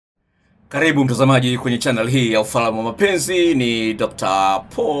Karibu mtazamaji kwenye channel hii ya Ufahamu wa Mapenzi. Ni Dr.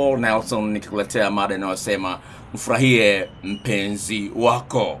 Paul Nelson nikikuletea mada inayosema mfurahie mpenzi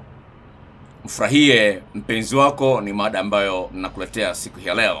wako. Mfurahie mpenzi wako ni mada ambayo nakuletea siku hii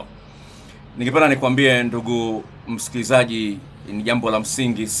ya leo. Ningependa nikwambie ndugu msikilizaji, ni jambo la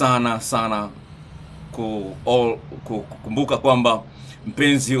msingi sana kukumbuka kwamba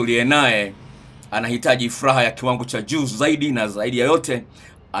mpenzi uliye naye anahitaji furaha ya kiwango cha juu zaidi, na zaidi ya yote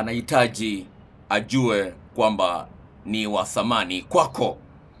anahitaji ajue kwamba ni wa thamani kwako.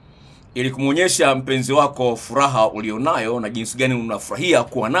 Ili kumuonyesha mpenzi wako furaha ulionayo na jinsi gani unafurahia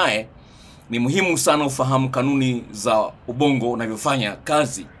kuwa naye, ni muhimu sana ufahamu kanuni za ubongo unavyofanya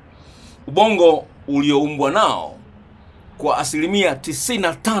kazi. Ubongo ulioumbwa nao kwa asilimia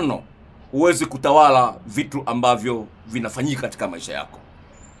 95 huwezi kutawala vitu ambavyo vinafanyika katika maisha yako.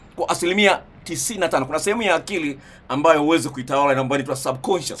 Kwa asilimia 95 kuna sehemu ya akili ambayo huwezi kuitawala, ambayo inaitwa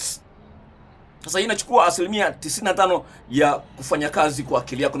subconscious. Sasa hii inachukua asilimia 95 ya kufanya kazi kwa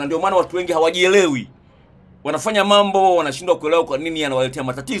akili yako, na ndio maana watu wengi hawajielewi. Wanafanya mambo, wanashindwa kuelewa kwa nini yanawaletea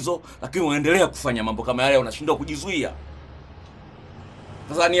matatizo, lakini wanaendelea kufanya mambo kama yale, wanashindwa kujizuia.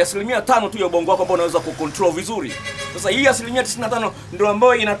 Sasa ni asilimia 5 tu ya ubongo wako ambao unaweza kucontrol vizuri. Sasa hii asilimia 95 ndio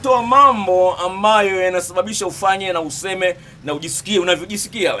ambayo inatoa mambo ambayo yanasababisha ufanye na useme na ujisikie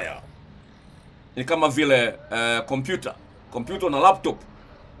unavyojisikia leo. Ni kama vile computer na laptop.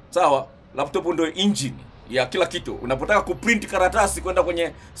 Sawa? Laptop ndio engine ya kila kitu. Unapotaka kuprint karatasi kwenda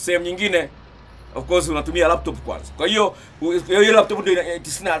kwenye sehemu nyingine, of course unatumia laptop kwanza. Kwa hiyo laptop ndio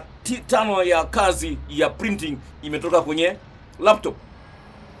 95 ya kazi ya printing imetoka kwenye laptop.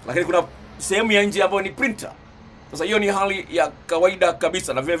 Lakini kuna sehemu ya nje ambayo ni printer. Sasa hiyo ni hali ya kawaida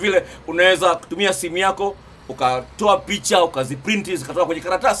kabisa, na vile vile unaweza kutumia simu yako ukatoa picha ukaziprint zikatoka kwenye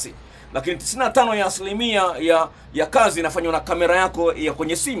karatasi. Lakini 95 ya asilimia ya kazi inafanywa na kamera yako ya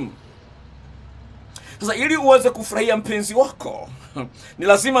kwenye simu. Sasa ili uweze kufurahia mpenzi wako ni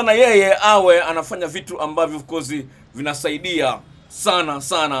lazima na yeye awe anafanya vitu ambavyo of course vinasaidia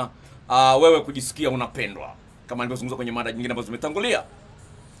sana wewe kujisikia unapendwa, kama nilivyozungumza kwenye mada nyingine ambazo zimetangulia.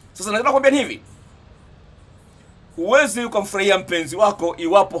 Sasa nataka kuambia hivi, huwezi ukamfurahia mpenzi wako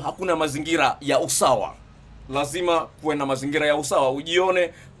iwapo hakuna mazingira ya usawa. Lazima kuwe na mazingira ya usawa,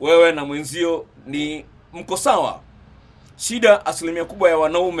 ujione wewe na mwenzio ni mko sawa. Shida asilimia kubwa ya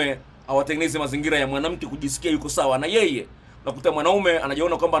wanaume hawatengenezi mazingira ya mwanamke kujisikia yuko sawa na yeye. Unakuta mwanaume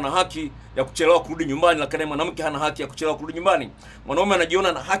anajiona kwamba ana haki ya kuchelewa kurudi nyumbani, lakini mwanamke hana haki ya kuchelewa kurudi nyumbani. Mwanaume anajiona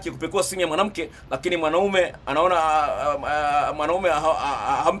ana haki ya kupekua simu ya mwanamke, lakini mwanaume anaona mwanaume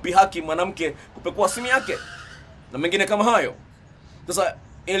hampi haki mwanamke kupekua simu yake, na mengine kama hayo. Sasa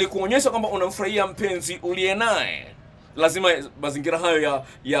ili kuonyesha kwamba unamfurahia mpenzi uliye naye, lazima mazingira hayo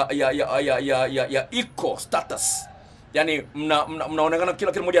ya equal status, yani mnaonekana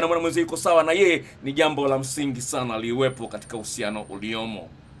kila mmoja anamwona mwenzie yuko sawa na yeye, ni jambo la msingi sana liwepo katika uhusiano uliomo.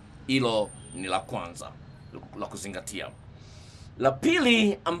 Hilo ni la kwanza la kuzingatia. La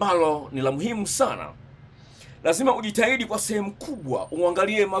pili ambalo ni la muhimu sana, lazima ujitahidi kwa sehemu kubwa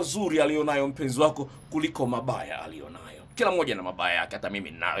uangalie mazuri alionayo mpenzi wako kuliko mabaya alionayo. Kila mmoja na mabaya yake, hata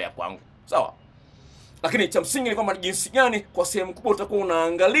mimi ninayo ya kwangu. Sawa? Lakini cha msingi ni kwamba jinsi gani kwa sehemu kubwa utakuwa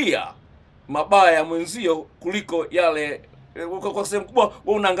unaangalia mabaya ya mwenzio kuliko yale, kwa sehemu kubwa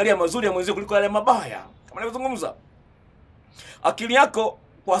wewe unaangalia mazuri ya mwenzio kuliko yale mabaya. Kama nilivyozungumza, akili yako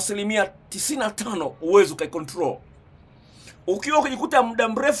kwa asilimia 95 uwezo ukaicontrol. Ukiwa ukijikuta muda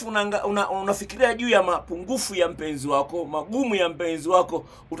mrefu unafikiria juu ya mapungufu ya mpenzi wako, magumu ya mpenzi wako,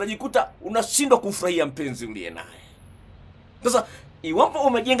 utajikuta unashindwa kumfurahia mpenzi uliye naye. Sasa iwapo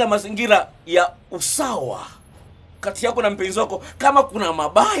umejenga mazingira ya usawa kati yako na mpenzi wako, kama kuna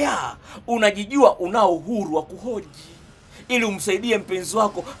mabaya unajijua, una uhuru wa kuhoji ili umsaidie mpenzi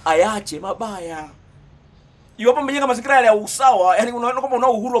wako ayache mabaya. Iwapo umejenga mazingira ya usawa, yani unaona kama una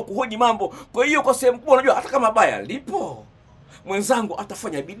uhuru wa kuhoji mambo, kwa hiyo kwa sehemu kubwa unajua hata kama mabaya lipo, mwenzangu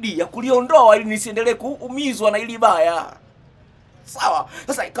atafanya bidii ya kuliondoa ili nisiendelee kuumizwa na ili baya. Sawa?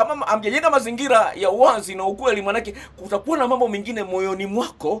 Sasa kama amjajenga mazingira ya uwazi na ukweli, manake kutakuwa na mambo mengine moyoni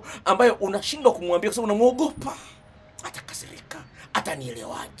mwako ambayo unashindwa kumwambia kwa sababu unamuogopa. Atakasirika,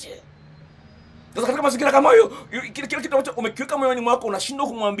 atanielewaje? Sasa katika mazingira kama hiyo, kile kitu ambacho umekiweka moyoni mwako unashindwa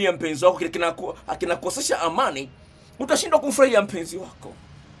kumwambia mpenzi wako, kile kinakosesha amani, utashindwa kumfurahia mpenzi wako.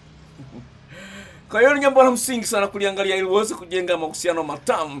 Kwa hiyo ni jambo la msingi sana kuliangalia ili uweze kujenga mahusiano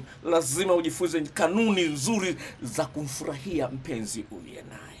matamu. Lazima ujifunze kanuni nzuri za kumfurahia mpenzi uliye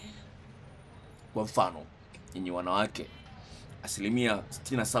naye. Kwa mfano, nyinyi wanawake, asilimia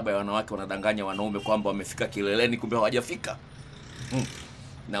 67 ya wanawake wanadanganya wanaume kwamba wamefika kileleni, kumbe hawajafika.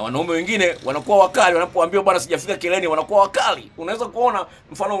 Na wanaume wengine wanakuwa wakali wanapoambiwa bwana sijafika kileleni, wanakuwa wakali. Unaweza kuona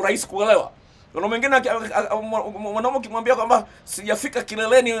mfano urahisi kuelewa. Wanaume wengine mwanaume kimwambia kwamba sijafika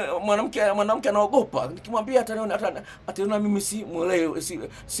kileleni, mwanamke anaogopa. Nikimwambia ataniona mimi si muelewa,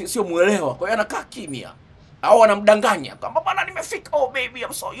 sio muelewa. Kwa hiyo anakaa kimya. Au anamdanganya kwamba bwana nimefika, oh baby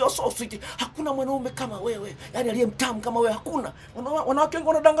you're so sweet. Hakuna mwanaume kama wewe. Yaani aliyemtamu kama wewe hakuna. Wanawake wengi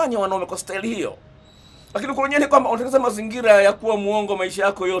wanadanganya wanaume kwa staili hiyo. Lakini kuonyesha kwamba unatengeneza mazingira ya kuwa muongo maisha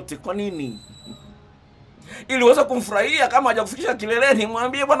yako yote. Kwa nini? Ili uweze kumfurahia. Kama hajakufikisha kileleni,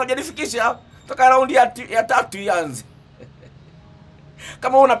 mwambie bwana hujanifikisha. Nataka raundi ya 3 ianze.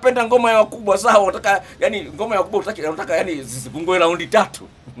 Kama unapenda ngoma ya wakubwa sawa, unataka yani ngoma ya wakubwa unataka yani zisipungue raundi 3.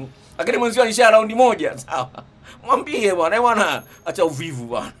 Lakini mwenzio alisha raundi 1, sawa. Mwambie bwana acha uvivu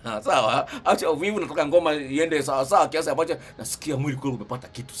bwana. Sawa? Acha uvivu, nataka ngoma iende sawa sawa kiasi ambacho nasikia mwili kweli umepata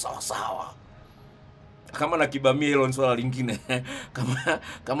kitu sawa sawa. Kama na kibamia hilo ni swala lingine.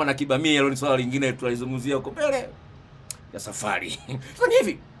 Kama na kibamia hilo ni swala lingine tulizungumzia huko mbele ya safari. Kwa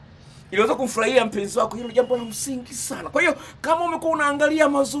hivi iliweza kumfurahia mpenzi wako, hilo jambo la msingi sana. Kwa hiyo kama umekuwa unaangalia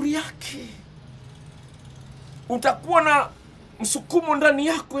mazuri yake, utakuwa na msukumo ndani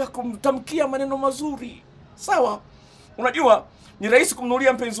yako ya kumtamkia maneno mazuri. Sawa? Unajua ni rahisi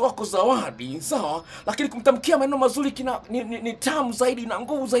kumnunulia mpenzi wako zawadi, sawa? Lakini kumtamkia maneno mazuri ni tamu zaidi na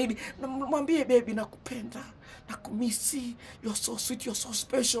nguvu zaidi. Mwambie baby nakupenda, nakumisi, you're so sweet, you're so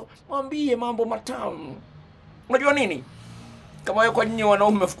special. Mwambie mambo matamu. Unajua nini? Kama wewe kwa nyinyi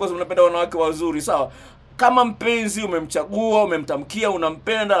wanaume of course mnapenda wanawake wazuri, sawa? Kama mpenzi umemchagua, umemtamkia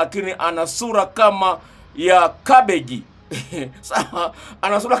unampenda, lakini ana sura kama ya cabbage. Sawa,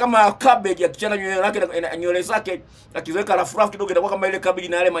 ana sura kama ya cabbage, akichana nywele zake akiweka rafu kidogo itakuwa kama ile cabbage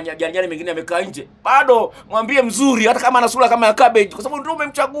na yale majani mengine yamekaa nje. Bado mwambie mzuri hata kama ana sura kama ya cabbage, kwa sababu ndio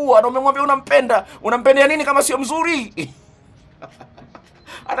umemchagua na umemwambia unampenda. Unampendea nini kama sio mzuri?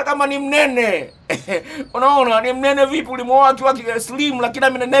 Hata kama ni mnene. Unaona ni mnene vipi, ulimwoa akiwa slim lakini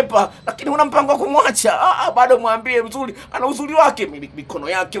amenenepa, lakini una mpango wa kumwacha. Bado mwambie mzuri, ana uzuri wake, mikono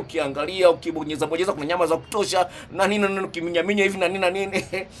yake ukiangalia, ukibonyeza kuna nyama za kutosha na nini ukiminyaminya hivi na nini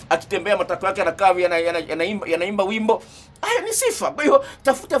akitembea matatu yake anakaa yanaimba wimbo. Haya ni sifa. Kwa hiyo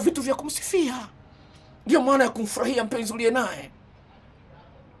tafuta vitu vya kumsifia. Ndio maana ya kumfurahia mpenzi uliye naye.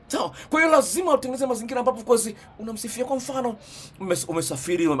 Sawa. Kwa hiyo lazima utengeneze mazingira ambapo kwa unamsifia. Kwa mfano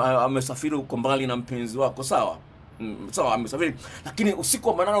umesafiri uko mbali na mpenzi wako, sawa? Sawa, amesafiri. Lakini usiku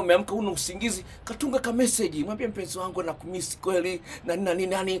wa manane umeamka una usingizi, katunga ka message, mwambie mpenzi wangu nakumisi kweli na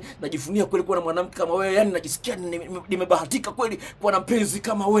nini najivunia kweli kuwa na mwanamke kama wewe, yani najisikia nimebahatika kweli kuwa na mpenzi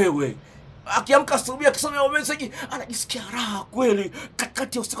kama wewe. Akiamka asubuhi akisoma message anajisikia raha kweli,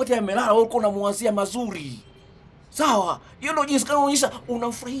 kati ya usiku amelala wewe uko unamuwazia mazuri. Sawa, hiyo ndio jinsi unaonyesha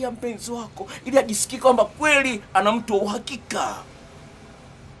unamfurahia mpenzi wako, ili ajisikie kwamba kweli ana mtu wa uhakika.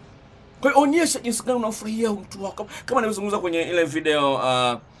 Kwa hiyo onyesha jinsi gani unamfurahia mtu wako. Kama nimezungumza kwenye ile video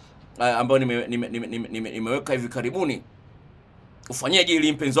ambayo nimeweka hivi karibuni, ufanyeje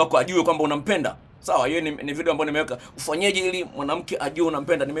ili mpenzi wako ajue kwamba unampenda. Sawa, hiyo ni video ambayo nimeweka. Ufanyeje ili mwanamke ajue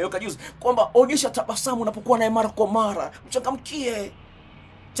unampenda. Nimeweka juzi kwamba onyesha tabasamu unapokuwa naye mara kwa mara. Mchangamkie.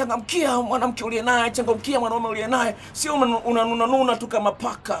 Changamkia mwanamke uliye naye, changamkia mwanaume uliye naye. Sio unanuna tu kama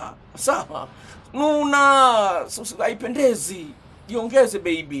paka. Sawa? Haipendezi. Jiongeze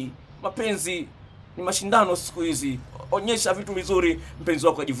baby. Mapenzi ni mashindano siku hizi. Onyesha vitu vizuri, mpenzi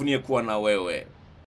wako ajivunie kuwa na wewe.